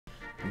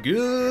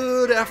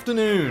Good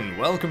afternoon,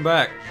 welcome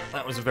back.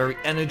 That was a very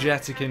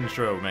energetic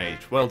intro,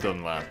 mate. Well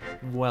done, lad.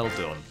 Well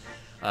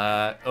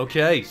done.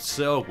 Okay,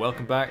 so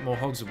welcome back, more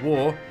Hogs of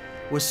War.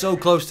 We're so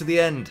close to the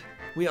end.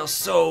 We are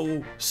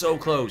so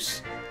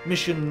close.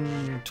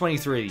 Mission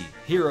 23,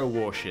 Hero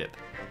Warship.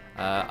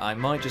 I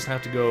might just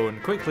have to go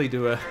and quickly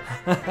do a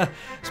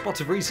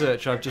spot of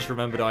research. I've just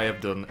remembered I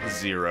have done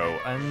 0,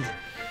 and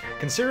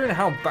considering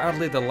how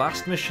badly the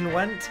last mission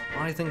went,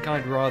 I think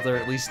I'd rather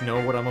at least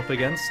know what I'm up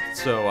against,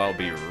 so I'll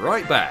be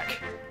right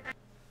back.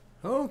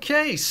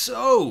 Okay,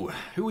 so,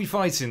 who are we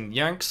fighting?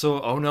 Yanks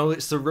or... oh no,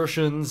 it's the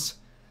Russians.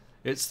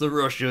 It's the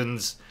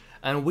Russians.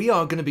 And we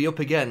are going to be up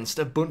against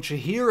a bunch of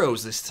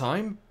heroes this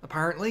time,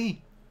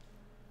 apparently.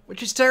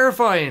 Which is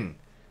terrifying.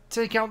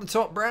 Take out the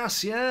top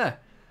brass, yeah.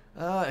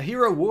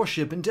 Hero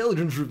Warship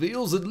intelligence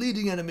reveals that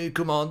leading enemy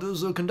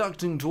commanders are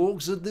conducting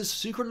talks at this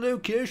secret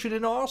location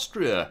in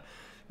Austria.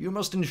 You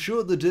must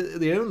ensure that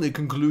the only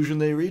conclusion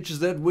they reach is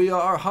that we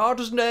are hard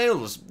as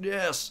nails.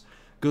 Yes.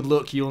 Good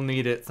luck, you'll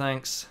need it.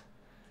 Thanks.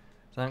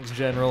 Thanks,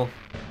 General.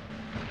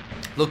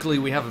 Luckily,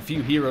 we have a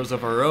few heroes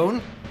of our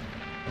own,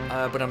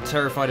 but I'm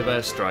terrified of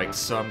airstrikes,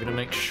 so I'm going to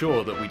make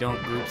sure that we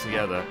don't group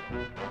together,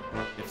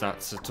 if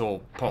that's at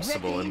all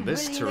possible. And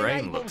this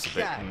terrain looks a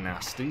bit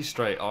nasty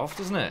straight off,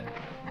 doesn't it?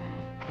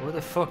 Where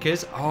the fuck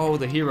is... oh,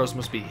 the heroes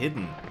must be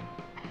hidden,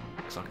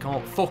 because I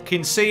can't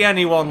fucking see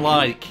anyone,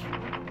 like...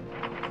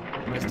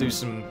 Let's do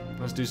some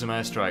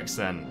airstrikes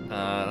then.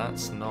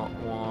 That's not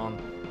one.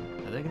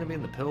 Are they going to be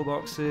in the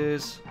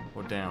pillboxes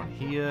or down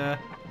here?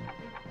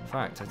 In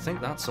fact, I think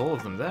that's all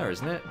of them there,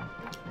 isn't it?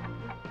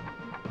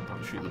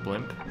 Don't shoot the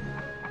blimp.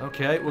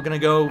 Okay, we're going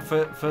to go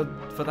for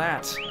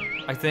that,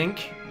 I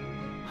think.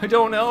 I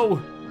don't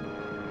know.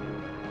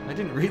 I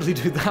didn't really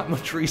do that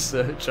much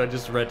research. I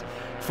just read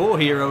 4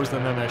 heroes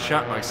and then I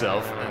shat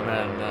myself, and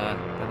then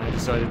I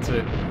decided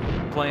to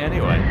play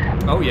anyway.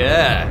 Oh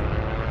yeah.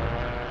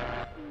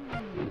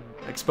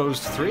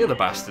 Exposed 3 of the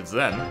bastards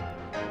then.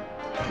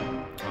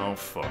 Oh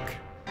fuck.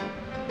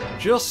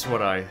 Just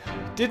what I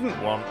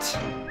didn't want.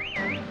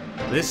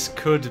 This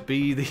could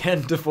be the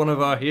end of one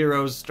of our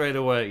heroes straight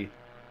away.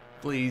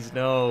 Please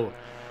no.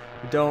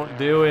 Don't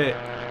do it.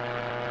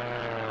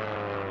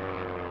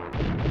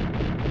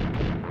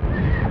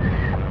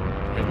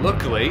 And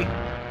luckily,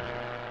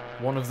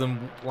 one of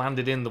them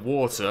landed in the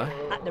water.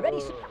 At the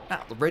ready, sir.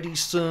 At the ready,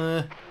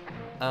 sir.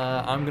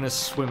 I'm gonna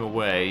swim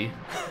away.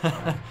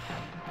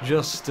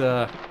 Just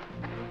to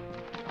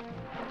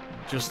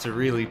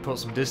really put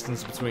some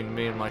distance between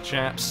me and my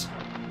chaps.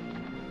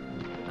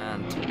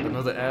 And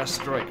another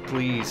airstrike,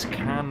 please.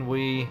 Can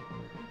we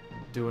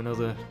do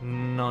another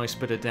nice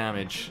bit of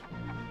damage?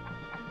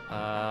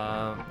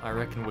 I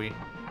reckon we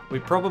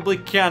probably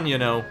can, you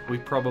know. We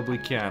probably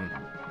can.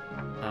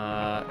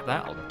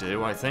 That'll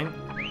do, I think.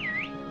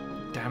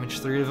 Damage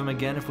 3 of them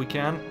again if we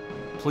can.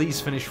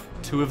 Please finish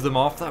 2 of them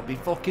off. That'd be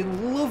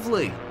fucking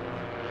lovely.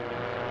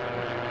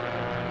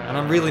 And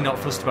I'm really not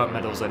fussed about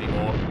medals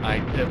anymore.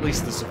 At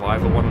least the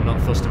survivor one I'm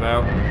not fussed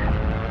about.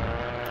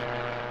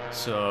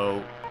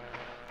 So,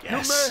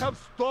 yes. You may have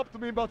stopped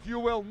me, but you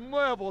will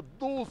never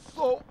do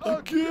so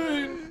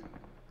again.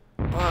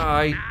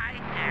 Bye. I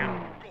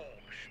am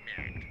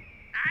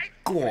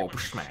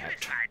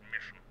Gobsmacked.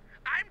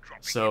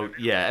 So,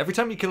 yeah, every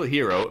time you kill a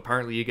hero,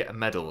 apparently you get a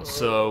medal.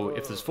 So,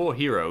 if there's 4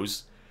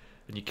 heroes,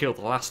 and you kill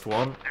the last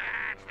one,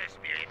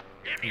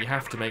 you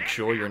have to make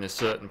sure you're in a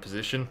certain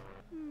position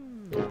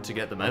to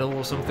get the medal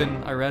or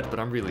something, I read, but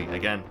I'm really,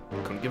 again,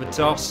 couldn't give a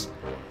toss.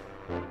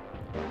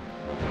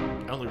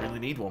 I only really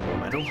need 1 more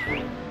medal.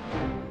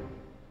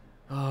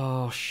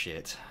 Oh,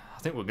 shit. I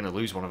think we're going to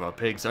lose one of our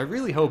pigs. I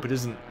really hope it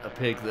isn't a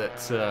pig that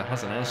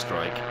has an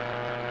airstrike.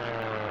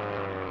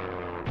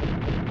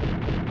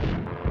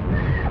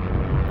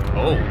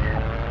 Oh.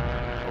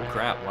 Oh,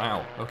 crap.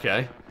 Wow.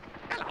 Okay.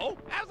 Hello,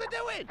 how's it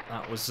doing?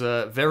 That was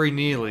very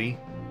nearly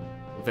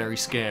very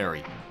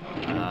scary.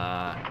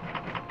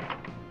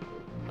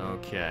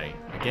 Okay.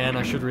 Again,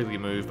 I should really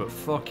move, but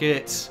fuck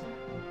it.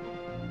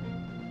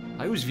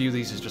 I always view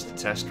these as just a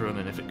test run,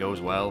 and if it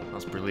goes well,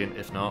 that's brilliant.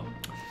 If not,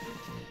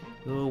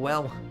 oh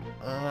well.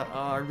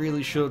 I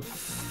really should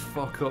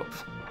fuck up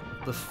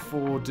the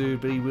 4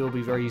 dude, but he will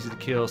be very easy to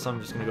kill, so I'm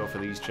just going to go for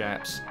these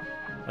chaps.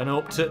 And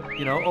up to,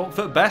 you know, up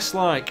for best,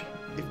 like.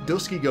 If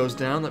Dusky goes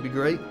down, that'd be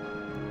great.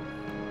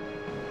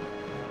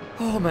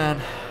 Oh,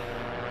 man.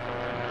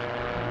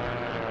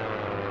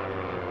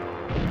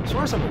 As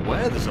far as I'm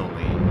aware, there's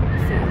only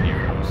 4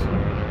 heroes.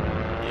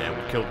 Yeah,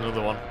 we've killed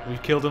another one.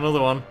 We've killed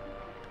another one.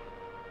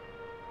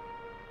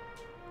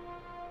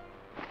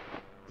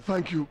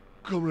 Thank you,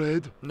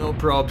 comrade. No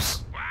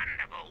probs.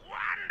 Wonderful,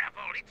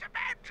 wonderful. It's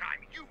about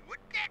time you were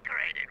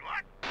decorated,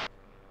 what?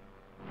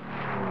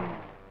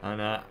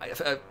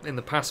 And in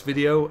the past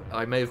video,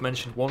 I may have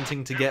mentioned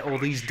wanting to get all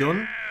these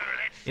done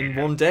in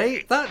one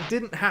day. That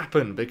didn't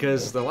happen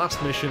because the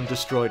last mission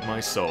destroyed my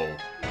soul.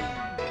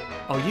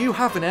 Oh, you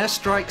have an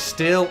airstrike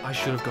still? I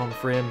should have gone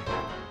for him.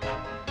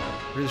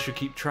 Really should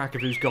keep track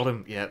of who's got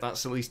him. Yeah,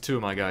 that's at least 2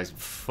 of my guys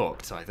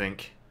fucked, I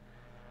think.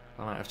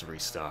 I might have to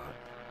restart.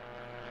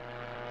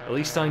 At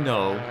least I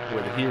know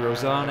where the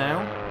heroes are now.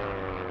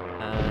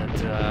 And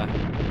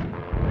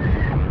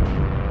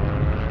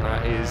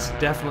that is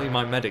definitely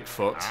my medic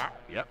fucked.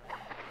 Yep.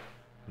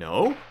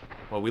 No?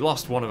 Well, we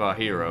lost one of our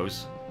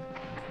heroes.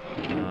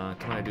 Can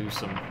I do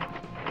some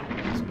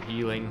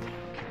healing?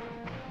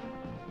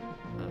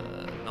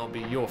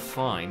 Nobby, you're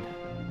fine.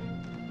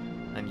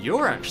 And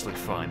you're actually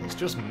fine. It's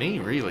just me,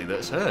 really,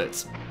 that's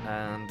hurt.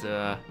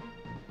 And,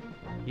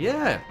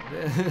 yeah.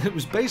 It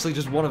was basically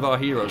just one of our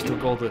heroes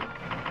took all the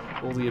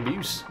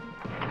abuse.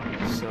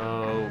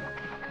 So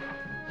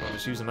I'll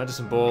just use the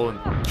medicine ball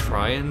and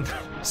try and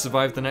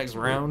survive the next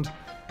round.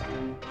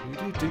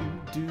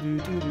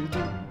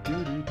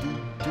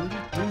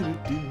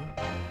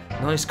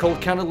 Nice cold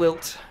can of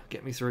lilt.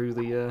 Get me through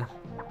the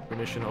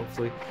mission,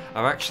 hopefully.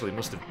 I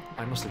must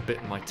have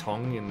bitten my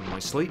tongue in my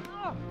sleep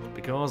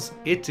because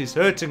it is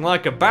hurting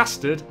like a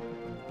bastard.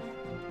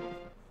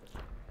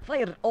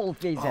 Fire all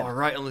phases. Oh,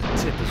 right on the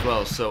tip as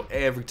well. So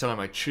every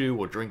time I chew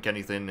or drink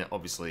anything,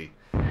 obviously,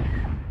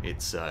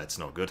 it's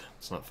not good.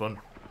 It's not fun.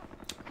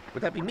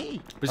 Would that be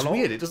me? But it's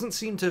weird. It doesn't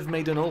seem to have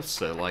made an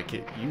ulcer like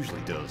it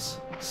usually does.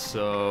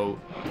 So,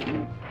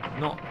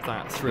 not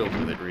that thrilled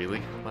with it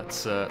really.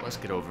 Let's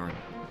get over and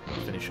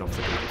finish off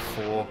the day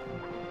before.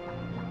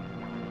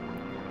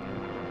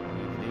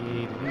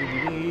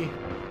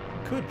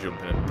 Could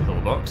jump in a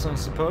pillbox, I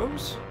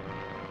suppose.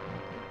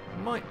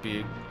 Might be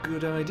a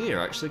good idea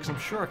actually, because I'm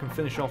sure I can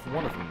finish off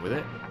one of them with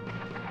it.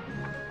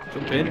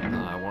 Jump in.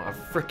 I won't have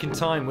frickin'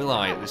 time, will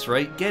I, at this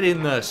rate? Get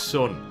in there,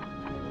 son.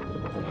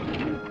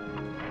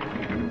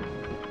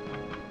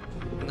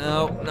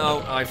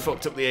 No, I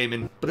fucked up the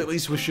aiming, but at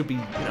least we should be,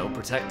 you know,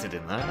 protected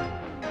in that.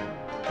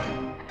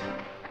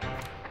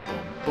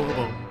 Boom, boom,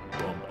 boom,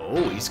 boom.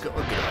 Oh, he's got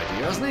a good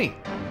idea, hasn't he?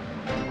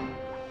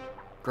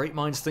 Great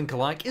minds think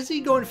alike. Is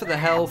he going for the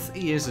health?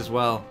 He is as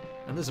well.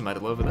 And there's a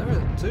medal over there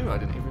too, I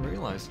didn't even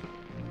realise.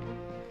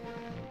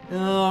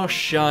 Oh,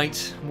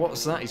 shite.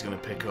 What's that he's going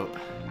to pick up?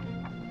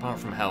 Apart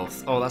from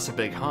health. Oh, that's a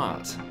big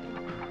heart.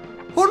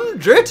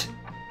 100?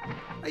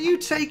 Are you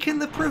taking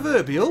the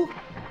proverbial?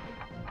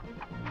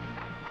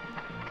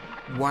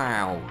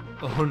 Wow,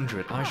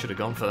 100. I should have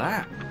gone for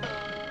that.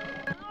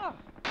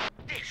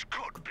 This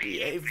could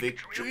be A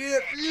victory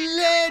of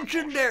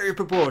legendary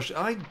proportion.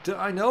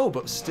 I know,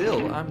 but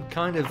still, I'm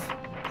kind of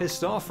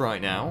pissed off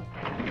right now.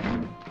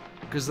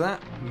 Because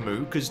that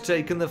mook has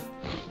taken the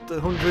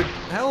 100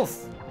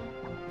 health.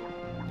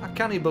 I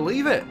can't even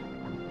believe it.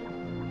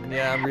 And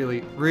yeah, I'm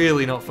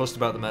really not fussed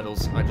about the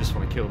medals. I just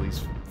want to kill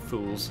these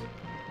fools.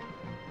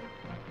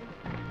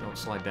 Don't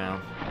slide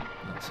down.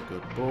 That's a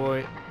good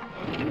boy.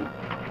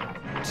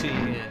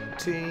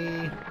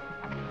 TNT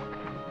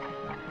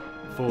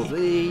for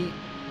thee.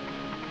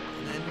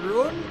 And then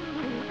run.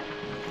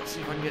 Let's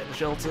see if I can get in the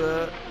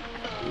shelter.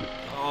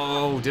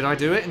 Oh, did I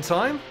do it in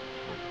time?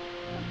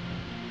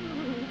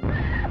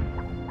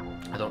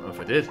 I don't know if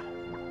I did.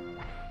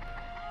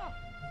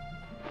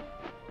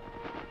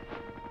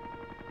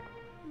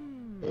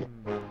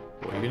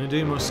 What are you gonna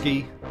do,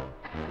 Muskie?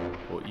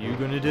 What are you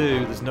gonna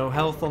do? There's no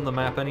health on the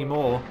map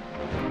anymore.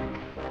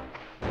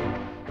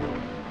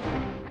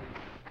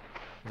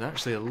 There's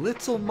actually a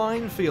little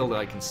minefield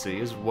I can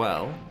see as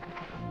well.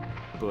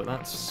 But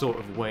that's sort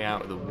of way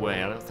out of the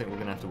way. I don't think we're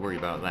gonna have to worry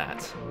about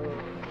that.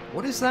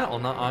 What is that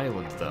on that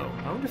island, though?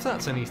 I wonder if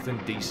that's anything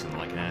decent,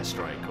 like an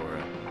airstrike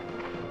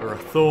or a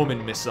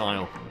Thorman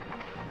missile.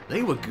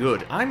 They were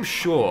good. I'm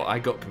sure I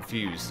got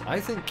confused. I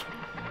think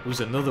it was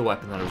another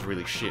weapon that I was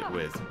really shit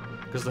with.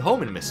 Because the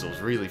homing missile's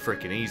really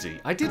freaking easy.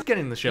 I did get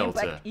in the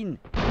shelter. Isn't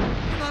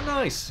that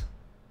nice?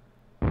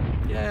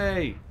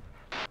 Yay!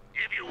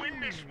 If you win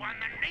this one,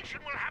 the nation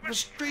will have A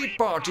street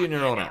party in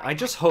your honour. I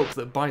just hope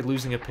that by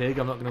losing a pig,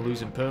 I'm not going to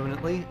lose him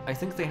permanently. I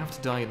think they have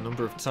to die a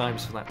number of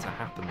times for that to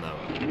happen, though.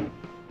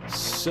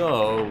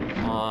 So,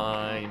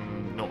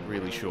 I'm not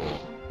really sure.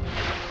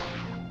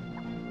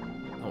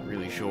 Not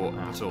really sure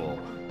at all.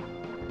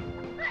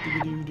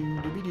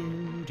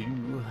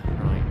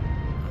 Right.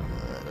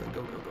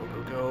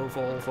 Go.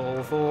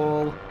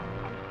 Fall.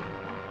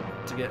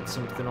 To get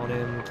something on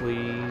him,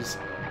 please.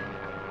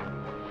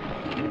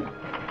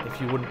 If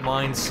you wouldn't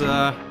mind,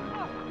 sir.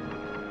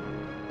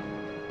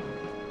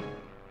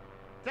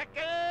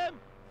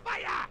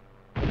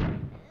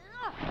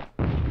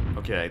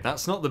 Okay,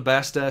 that's not the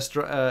best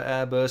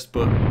airburst,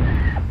 but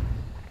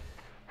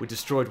we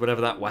destroyed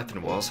whatever that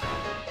weapon was.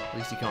 At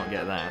least you can't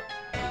get that.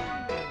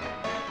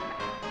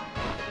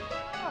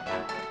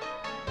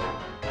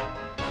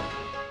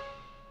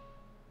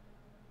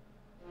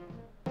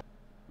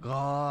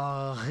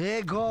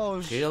 Here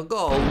goes. Here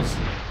goes.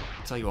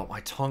 Tell you what,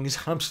 my tongue is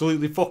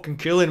absolutely fucking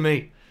killing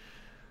me.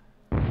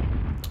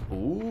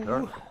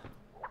 Ooh.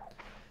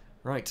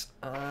 Right.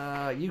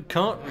 You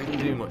can't really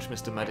do much,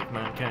 Mr. Medic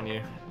Man, can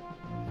you?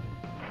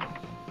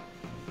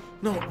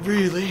 Not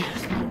really.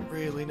 Not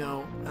really,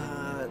 no.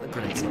 The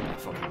grenade's not gonna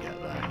fucking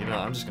get there. You know,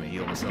 I'm just gonna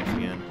heal myself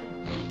again.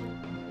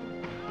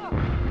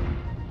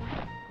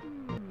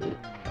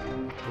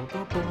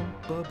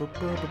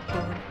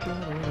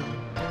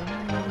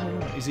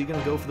 Is he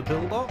gonna go for the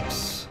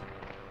pillbox?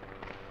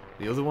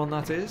 The other one,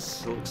 that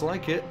is. Looks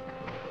like it.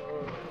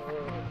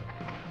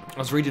 I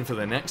was reading for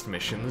the next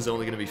mission, there's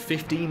only going to be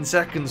 15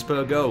 seconds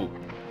per go.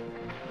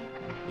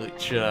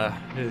 Which,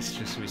 is just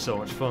going to be so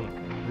much fun.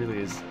 It really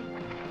is.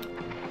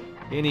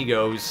 In he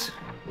goes.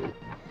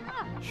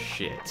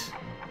 Shit.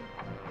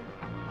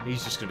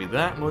 He's just going to be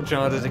that much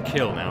harder to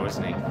kill now,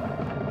 isn't he?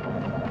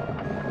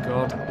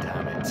 God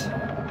damn it.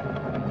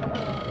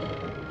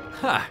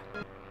 Ha!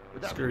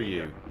 Screw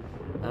you.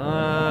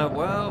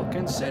 Well,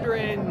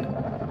 considering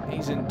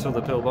he's into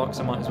the pillbox,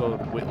 I might as well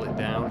whittle it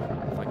down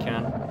if I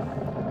can.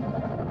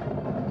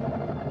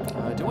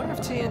 Do I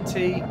have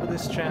TNT with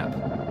this chap?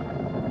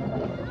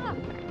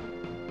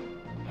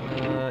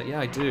 Yeah,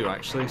 I do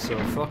actually. So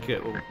fuck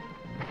it.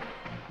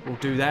 We'll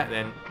do that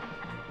then.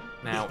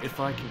 Now, if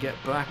I can get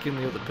back in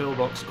the other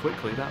pillbox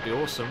quickly, that'd be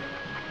awesome.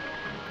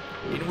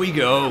 In we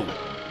go.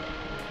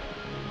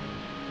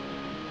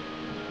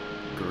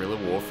 Guerrilla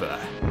warfare.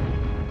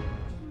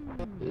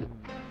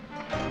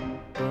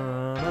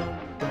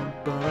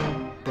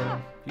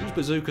 Use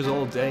bazookas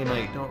all day,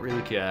 mate. Don't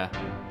really care.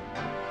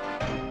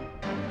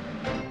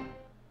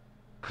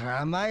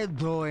 Am I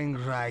doing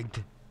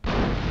right?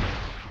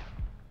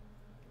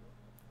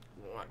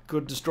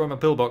 Could destroy my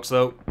pillbox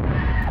though.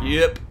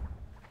 Yep.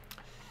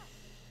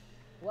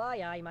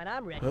 Why, aye, man,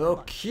 I'm ready.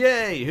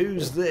 Okay,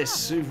 who's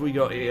this? Who've we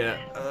got here?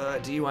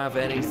 Do you have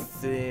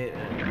anything?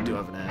 You do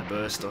have an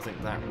airburst. I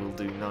think that will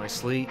do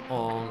nicely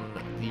on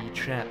the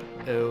chap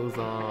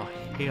over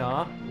here.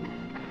 Or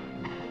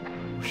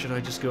should I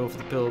just go for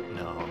the pill?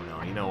 No,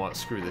 no. You know what?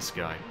 Screw this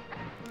guy.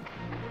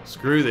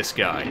 Screw this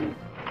guy.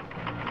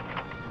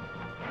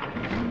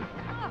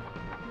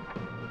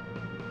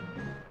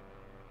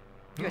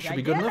 That should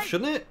be good enough,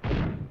 shouldn't it?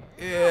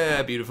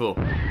 Yeah, beautiful.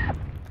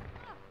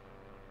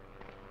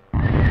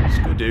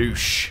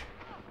 Skadoosh.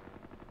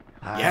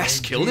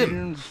 Yes, killed him. I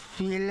didn't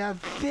feel a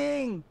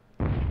thing.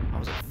 That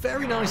was a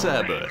very nice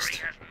airburst.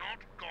 Has not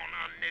gone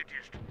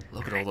unnoticed.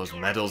 Look at all those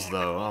medals,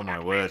 though. Oh my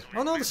word.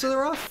 Oh no, so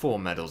there are 4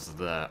 medals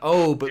there.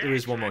 Oh, but there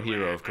is one more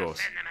hero, of course.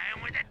 Send them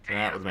home with a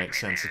That would make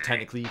sense. So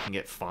technically, you can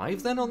get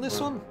 5 then on this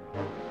one.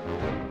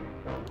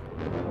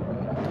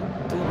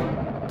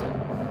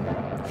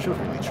 Should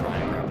really try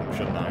and grab them,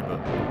 shouldn't I? But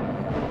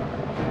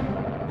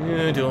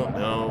yeah, I don't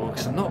know,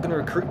 because I'm not going to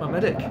recruit my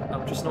medic.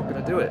 I'm just not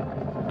going to do it.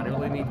 I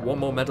only need 1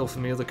 more medal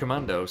from the other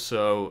commando.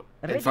 So,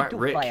 in Ready fact, to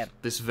Rick, fire.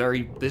 this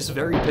very pig,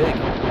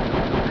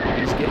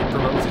 he's getting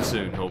promoted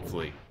soon.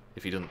 Hopefully,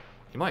 if he doesn't,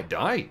 he might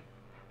die. You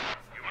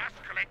must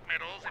collect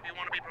medals if you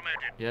want to be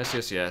promoted. Yes,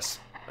 yes, yes.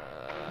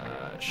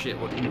 Shit,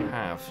 what do you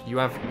have? You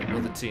have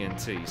another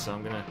TNT, so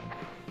I'm gonna.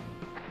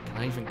 Can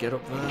I even get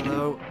up there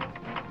though?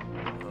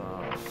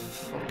 Oh,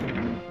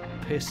 fucking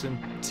piss and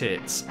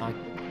tits. I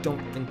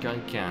don't think I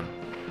can.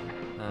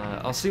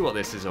 I'll see what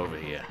this is over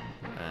here.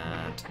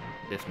 And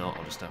if not,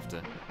 I'll just have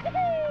to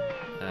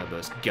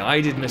airburst.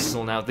 Guided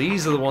missile. Now,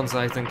 these are the ones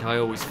I think I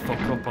always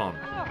fuck up on.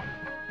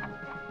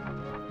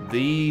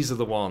 These are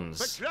the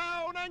ones.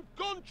 Down and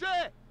country!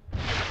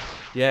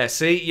 Yeah,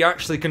 see? You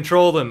actually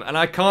control them, and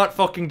I can't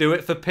fucking do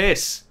it for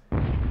piss.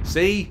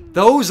 See?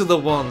 Those are the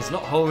ones,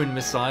 not homing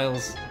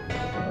missiles.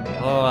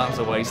 Oh, that was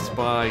a waste.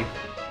 Bye.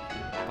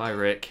 Bye,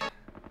 Rick.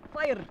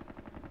 Fire!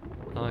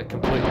 I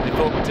completely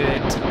fucked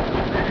it.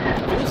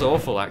 It feels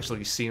awful,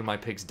 actually, seeing my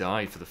pigs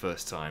die for the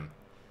first time.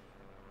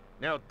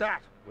 Now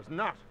that was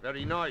not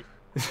very nice.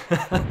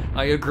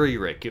 I agree,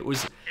 Rick. It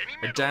was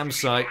Any a damn medals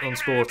sight lying around at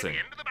unsporting. The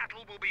end of the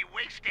battle will be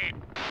wasted.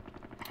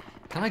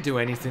 Can I do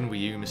anything with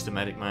you, Mr.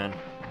 Medic Man?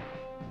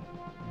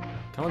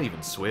 Can't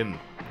even swim.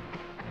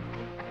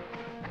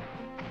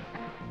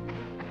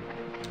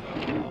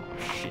 Oh,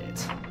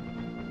 shit.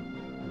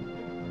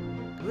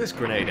 This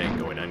grenade ain't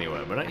going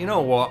anywhere, but you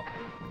know what?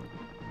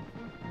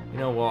 You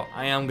know what?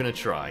 I am gonna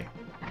try.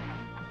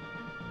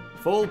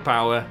 Full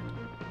power.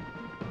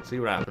 See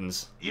what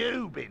happens.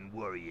 You've been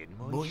worrying,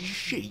 My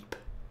sheep.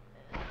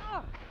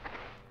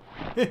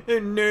 No,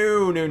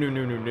 no, no,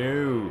 no, no,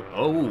 no.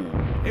 Oh,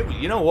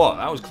 you know what?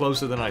 That was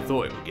closer than I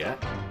thought it would get.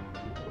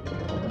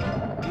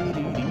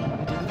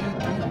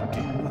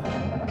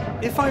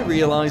 If I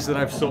realise that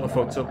I've sort of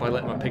fucked up by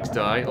letting my pigs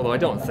die, although I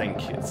don't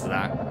think it's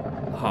that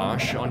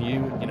harsh on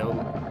you, you know,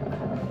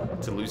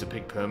 to lose a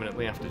pig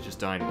permanently after just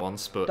dying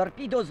once, but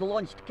Torpedoes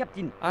launched,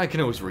 Captain. I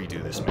can always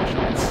redo this mission.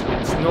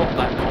 It's not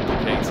that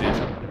complicated.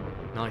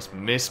 Nice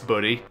miss,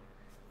 buddy.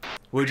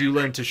 Where'd you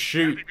learn to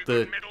shoot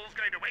the Medals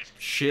going to waste.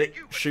 shit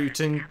You would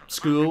shooting have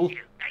school? you,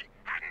 eh?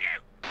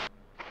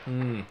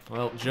 Hadn't you?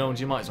 Well, Jones,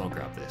 you might as well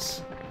grab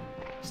this.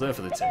 It's there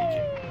for the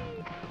taking.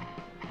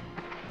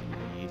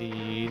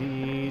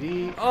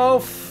 Oh,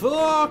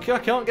 fuck! I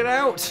can't get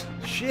out!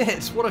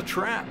 Shit, what a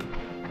trap!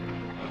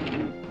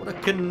 What a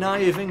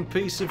conniving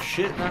piece of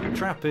shit that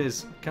trap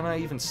is. Can I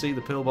even see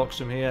the pillbox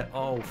from here?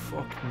 Oh,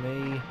 fuck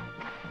me.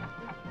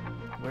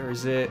 Where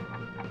is it?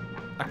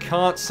 I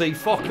can't see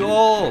fuck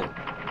all!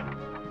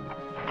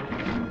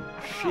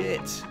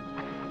 Shit.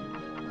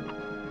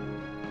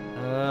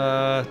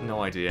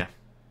 No idea.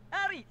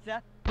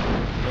 Aritza.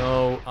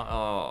 No.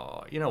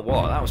 Oh, you know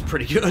what? That was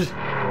pretty good.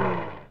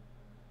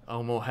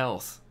 Oh, more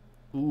health.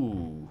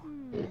 Ooh.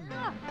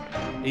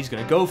 He's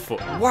gonna go for...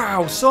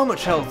 Wow, so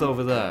much health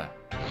over there.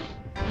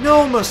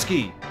 No,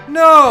 Muskie!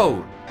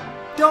 No!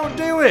 Don't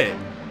do it!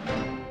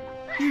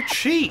 You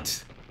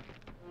cheat!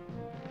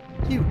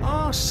 You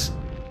arse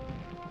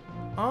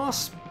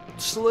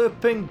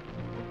slurping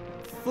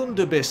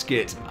thunder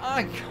biscuit.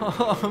 I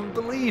can't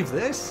believe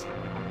this.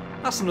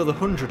 That's another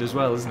 100 as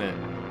well, isn't it?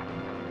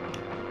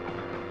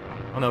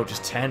 Oh no,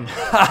 just 10.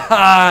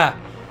 Haha!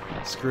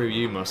 Screw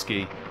you,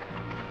 Muskie.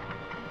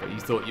 But you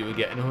thought you were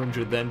getting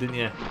 100 then, didn't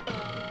you?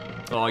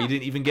 Oh, you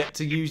didn't even get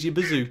to use your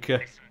bazooka.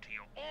 Listen to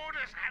your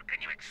orders. How can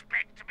you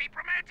expect to be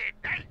promoted,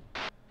 eh?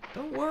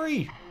 Don't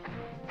worry.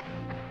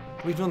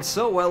 We've done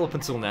so well up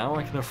until now,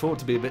 I can afford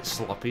to be a bit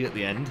sloppy at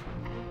the end.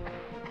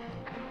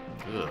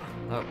 Ugh.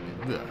 Oh,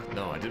 ugh.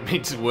 No, I didn't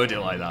mean to word it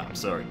like that, I'm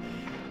sorry.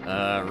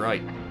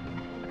 Right.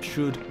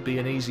 Should be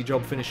an easy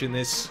job finishing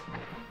this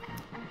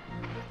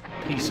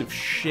piece of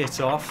shit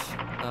off.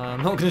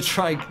 I'm not going to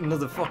try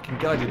another fucking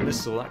guided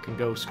missile, that can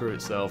go screw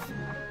itself.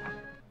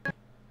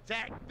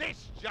 Take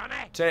this, Johnny.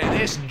 Take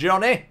this,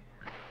 Johnny!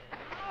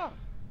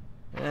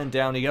 And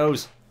down he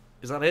goes.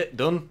 Is that it?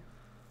 Done?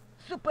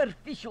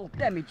 Superficial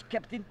damage,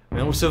 Captain.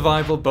 No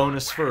survival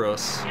bonus for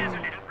us. Here's a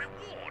little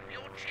reward for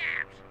your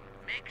chaps.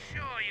 Make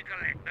sure you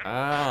collect them.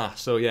 Ah,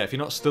 so yeah, if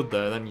you're not stood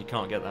there, then you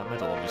can't get that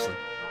medal, obviously.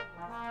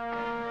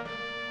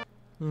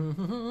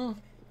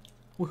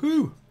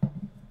 Woohoo!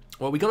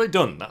 Well, we got it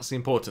done. That's the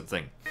important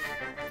thing.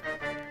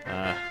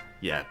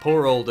 Yeah,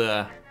 poor old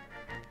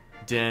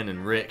Den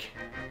and Rick.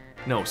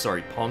 No,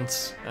 sorry,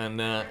 Ponce and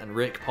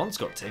Rick. Ponce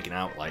got taken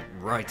out like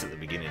right at the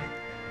beginning.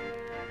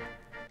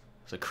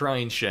 It's a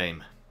crying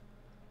shame.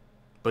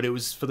 But it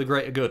was for the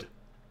greater good.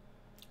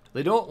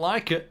 They don't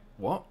like it.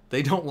 What?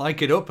 They don't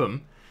like it up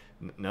 'em?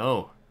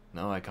 No,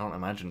 I can't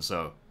imagine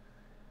so.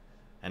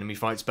 Enemy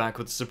fights back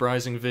with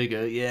surprising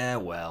vigor. Yeah,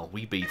 well,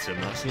 we beat him.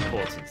 That's the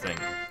important thing.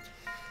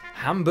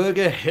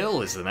 Hamburger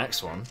Hill is the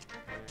next one.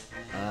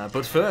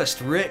 But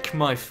first, Rick,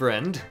 my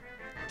friend.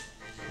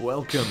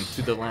 Welcome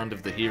to the land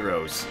of the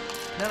heroes.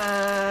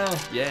 Ta-da!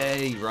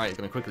 Yay! Right,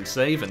 gonna quickly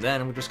save, and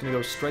then we're just gonna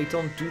go straight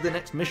on to the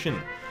next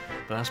mission.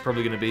 But that's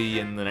probably gonna be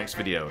in the next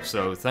video.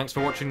 So thanks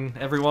for watching,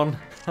 everyone,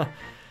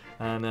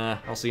 and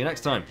I'll see you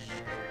next time.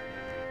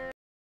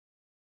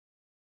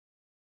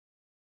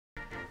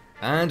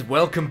 And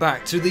welcome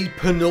back to the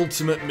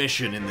penultimate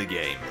mission in the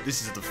game.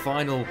 This is the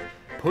final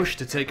push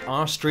to take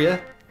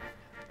Austria.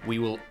 We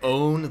will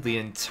own the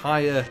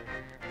entire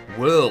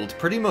world,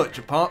 pretty much,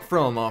 apart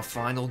from our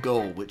final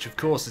goal, which of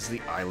course is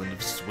the island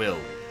of Swill.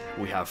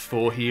 We have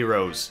 4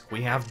 heroes.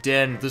 We have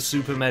Den, the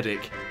super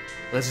medic.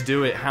 Let's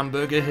do it,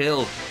 Hamburger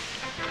Hill.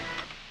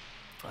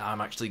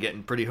 I'm actually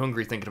getting pretty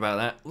hungry thinking about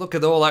that. Look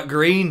at all that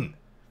green.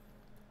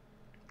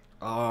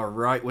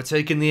 Alright, we're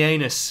taking the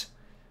anus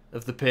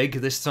of the pig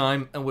this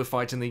time, and we're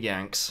fighting the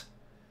Yanks.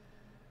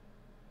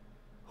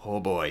 Oh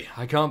boy,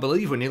 I can't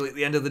believe we're nearly at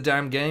the end of the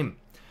damn game.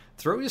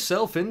 Throw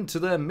yourself into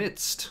their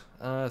midst.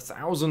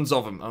 Thousands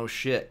of them. Oh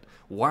shit.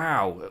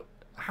 Wow.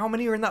 How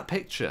many are in that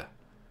picture?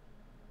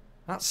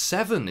 That's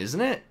 7, isn't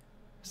it?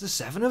 Is there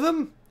 7 of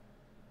them?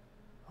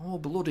 Oh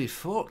bloody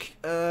fuck.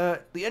 The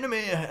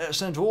enemy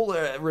sent all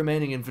their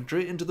remaining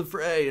infantry into the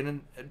fray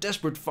in a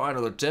desperate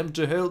final attempt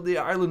to hold the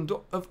island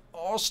of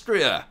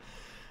Austria.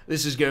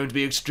 This is going to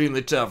be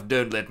extremely tough,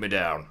 don't let me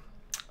down.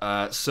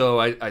 So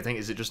I think,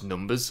 is it just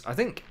numbers? I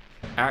think,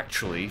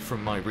 actually,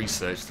 from my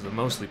research, they're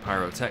mostly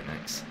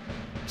pyrotechnics.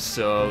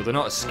 So they're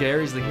not as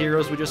scary as the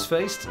heroes we just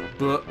faced,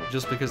 but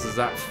just because there's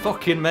that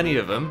fucking many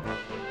of them...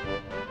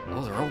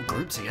 Oh, they're all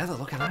grouped together,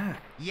 look at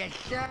that. Yes,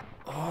 sir.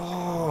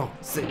 Oh,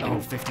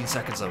 15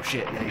 seconds, oh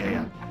shit,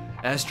 yeah.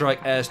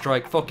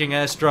 Airstrike, fucking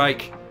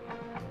airstrike.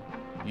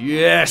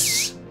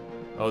 Yes!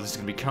 Oh, this is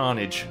gonna be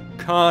carnage.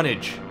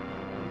 Carnage!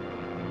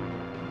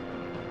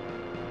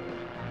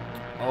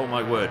 Oh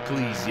my word,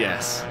 please,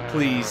 yes.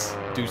 Please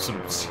do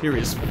some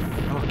serious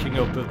fucking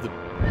up of the...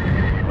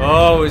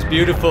 Oh, it's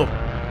beautiful.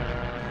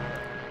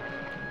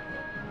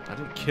 I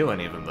didn't kill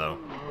any of them, though.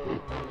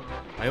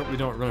 I hope they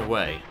don't run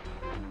away.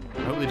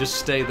 I hope they just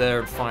stay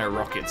there and fire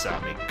rockets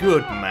at me.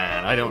 Good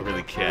man, I don't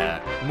really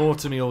care. More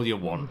to me all you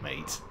want,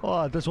 mate.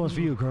 Oh, this one's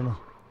for you, Colonel.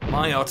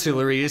 My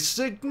artillery is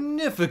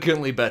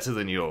significantly better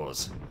than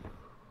yours.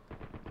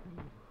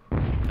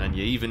 And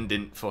you even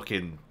didn't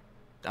fucking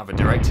have a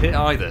direct hit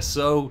either,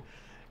 so...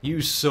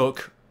 You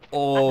suck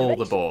all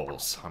the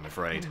balls, I'm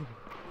afraid.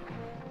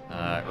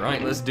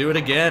 Right, let's do it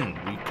again.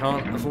 We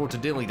can't afford to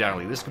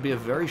dilly-dally. This could be a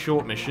very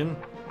short mission,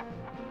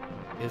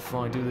 if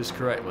I do this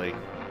correctly.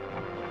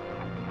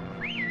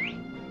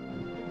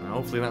 And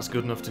hopefully that's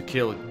good enough to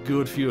kill a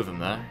good few of them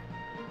there.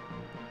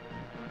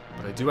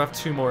 But I do have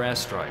 2 more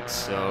airstrikes,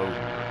 so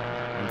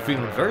I'm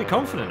feeling very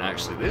confident,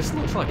 actually. This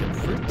looks like a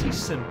pretty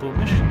simple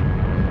mission.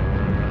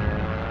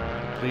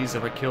 Please,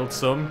 have I killed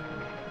some?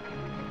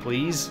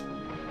 Please?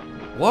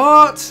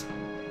 What?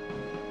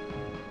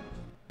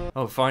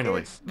 Oh,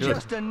 finally. It's Good.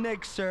 just a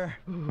nick, sir.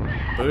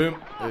 Boom.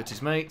 Hurt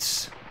his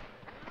mates.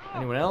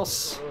 Anyone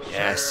else?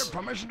 Yes. Sir,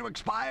 permission to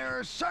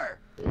expire, sir.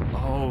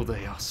 Oh,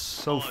 they are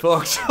so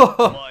fucked.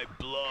 My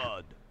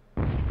blood.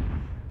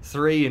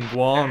 3 and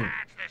 1.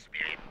 That's the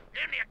spirit.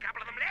 Only a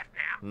couple of them left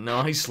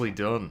now. Nicely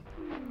done.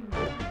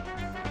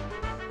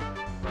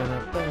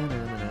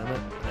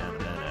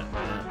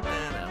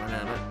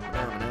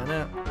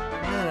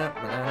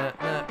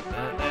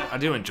 I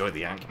do enjoy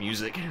the Yank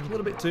music, a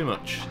little bit too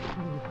much.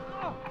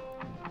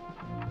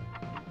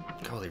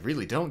 God, they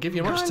really don't give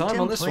you much time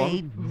on this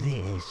one.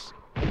 This.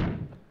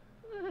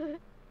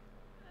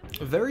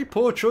 A very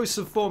poor choice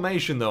of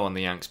formation, though, on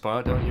the Yanks'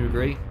 part, don't you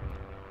agree?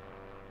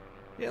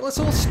 Yeah, let's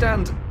all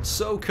stand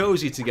so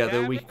cozy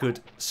together we could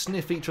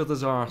sniff each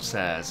other's arse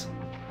hairs.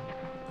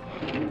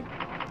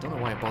 I don't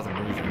know why I bother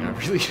moving, I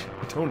really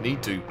don't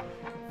need to.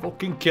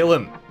 Fucking kill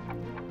him.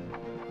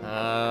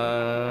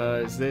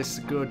 Is this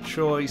a good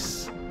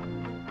choice?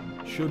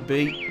 Should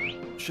be.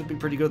 Should be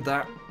pretty good,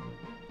 that.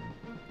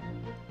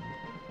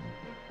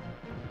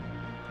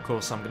 Of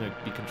course, I'm going to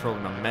be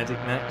controlling my medic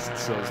next,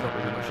 so there's not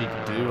really much he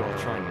can do. I'll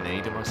try and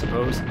nade him, I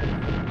suppose.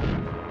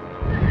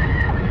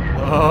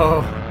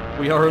 Oh,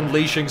 we are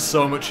unleashing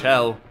so much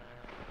hell.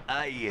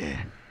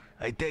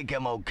 I think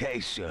I'm okay,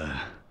 sir.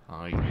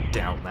 I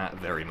doubt that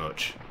very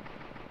much.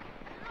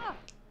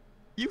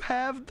 You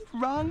have the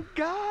wrong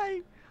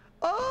guy.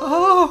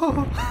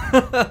 Oh!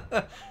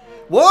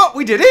 What?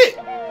 We did it?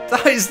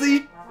 That is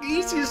the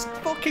easiest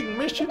fucking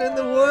mission in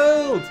the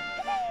world.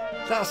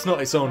 That's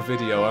not its own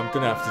video. I'm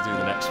gonna have to do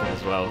the next one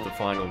as well, the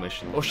final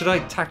mission. Or should I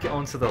tack it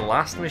onto the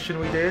last mission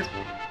we did?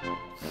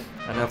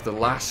 And have the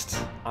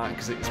last,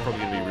 because it's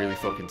probably gonna be really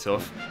fucking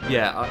tough.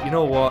 Yeah, you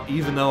know what?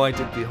 Even though I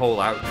did the whole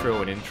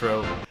outro and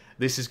intro,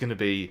 this is gonna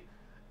be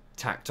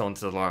tacked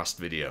onto the last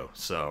video.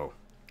 So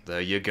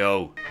there you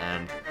go.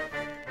 And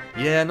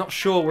yeah, not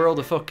sure where all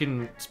the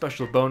fucking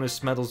special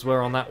bonus medals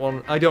were on that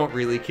one. I don't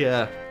really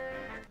care.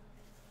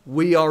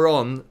 We are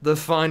on the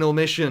final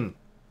mission.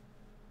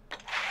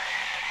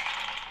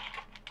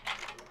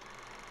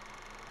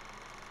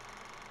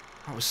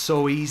 That was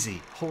so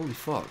easy. Holy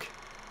fuck.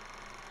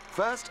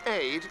 First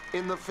aid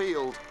in the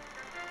field.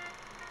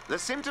 The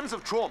symptoms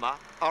of trauma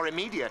are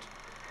immediate.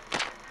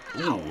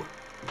 Ooh.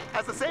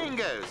 As the saying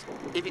goes,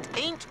 if it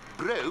ain't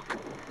broke,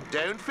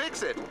 don't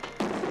fix it.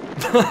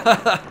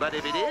 But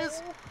if it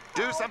is,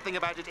 do something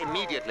about it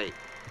immediately.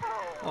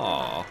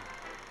 Aww.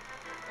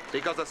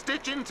 Because a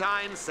stitch in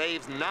time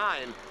saves 9.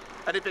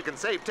 And if it can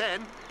save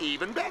 10,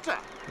 even better.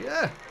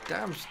 Yeah,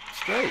 damn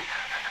straight.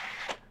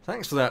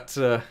 Thanks for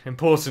that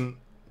important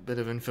bit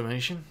of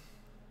information.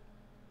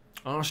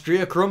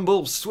 Austria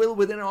crumbles, swill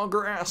within our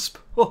grasp.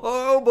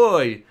 Oh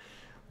boy!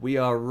 We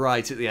are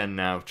right at the end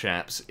now,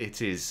 chaps. It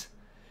has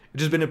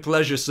been a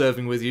pleasure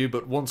serving with you,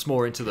 but once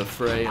more into the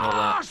fray and all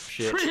that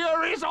shit.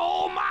 Austria is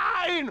all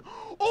mine!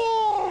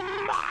 All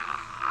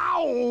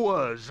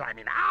ours! I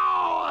mean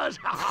ours!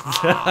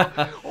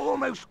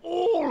 Almost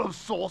all of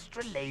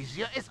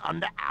Australasia is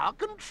under our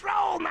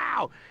control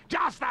now,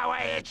 just the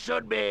way it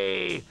should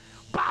be.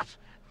 But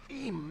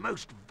the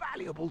most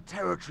valuable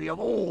territory of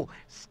all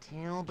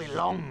still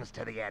belongs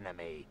to the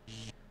enemy.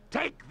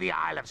 Take the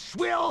Isle of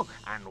Swill,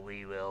 and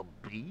we will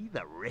be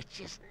the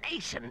richest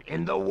nation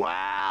in the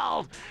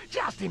world.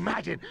 Just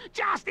imagine,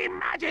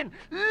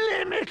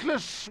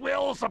 limitless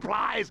swill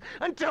supplies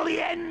until the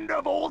end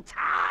of all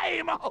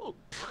time. Oh,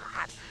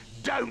 God,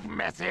 don't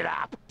mess it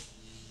up.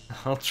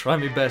 I'll try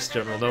my best,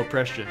 General, no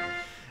pressure.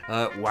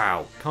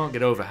 Wow, can't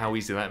get over how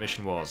easy that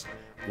mission was.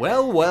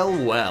 Well, well,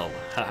 well.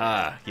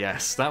 Haha,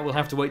 yes, that will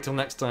have to wait till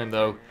next time,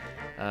 though.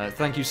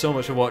 Thank you so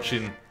much for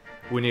watching.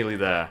 We're nearly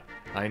there.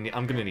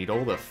 I'm gonna need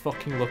all the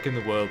fucking luck in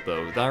the world,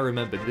 though. I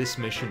remember this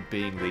mission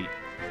being the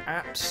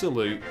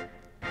absolute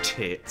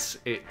tits.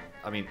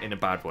 I mean, in a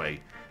bad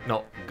way.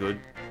 Not good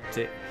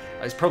tit.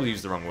 I probably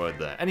used the wrong word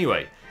there.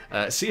 Anyway,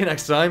 see you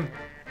next time,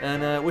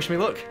 and wish me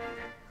luck.